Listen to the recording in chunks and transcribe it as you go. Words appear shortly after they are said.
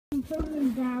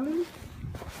them down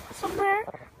somewhere,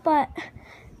 but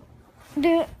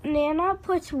Nana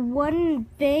puts one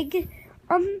big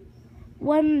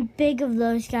of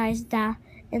those guys down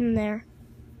in there.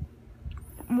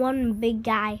 One big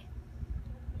guy.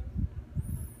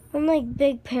 One like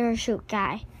big parachute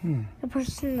guy. A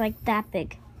person like that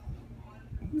big.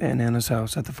 At Nana's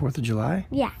house at the 4th of July?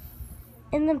 Yeah.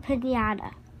 In the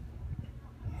pinata.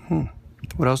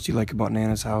 What else do you like about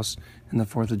Nana's house and the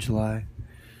 4th of July?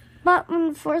 But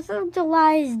when the 4th of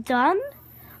July is done,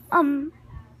 and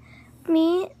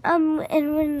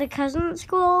when the cousins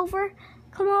come over,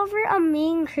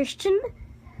 me and Christian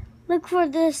look for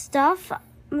this stuff,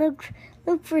 look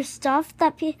for stuff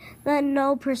that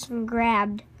no person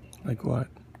grabbed. Like what?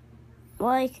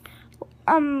 Like,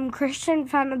 Christian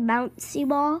found a bouncy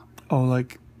ball. Oh,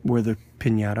 like where the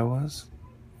pinata was?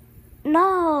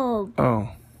 No. Oh.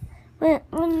 When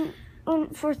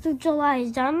 4th of July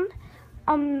is done,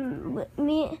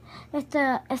 if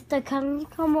the cousins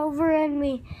come over and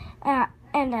we at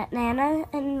Nana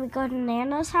and we go to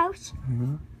Nana's house,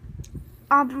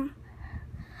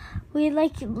 we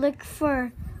like look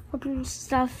for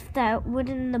stuff that would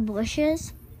in the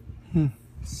bushes.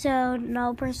 So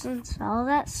no person saw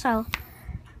that. So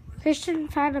Christian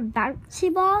found a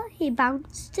bouncy ball. He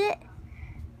bounced it.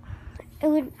 It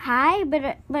went high, but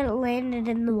it landed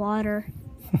in the water.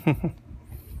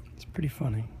 It's pretty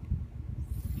funny.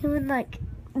 It went like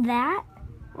that,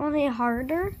 only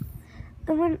harder.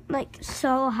 It went like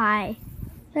so high.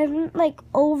 It went like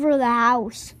over the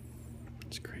house.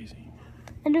 It's crazy.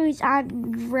 And it was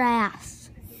on grass.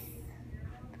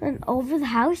 And over the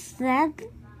house, then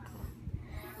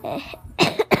it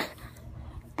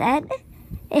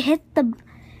hit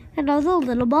another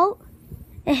little boat.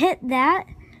 It hit that.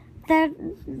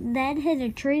 Then hit a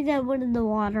tree that went in the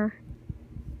water.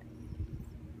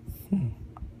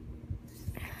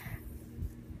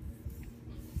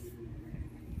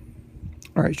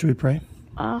 All right, should we pray?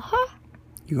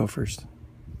 You go first.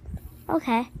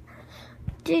 Okay.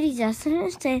 Dear Jesus,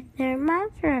 and stay there,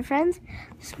 Mom, for our friends.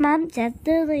 This Mom, Dad,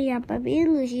 Lily, Bobby,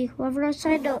 Lucy, whoever else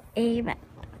I know. Amen.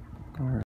 All right.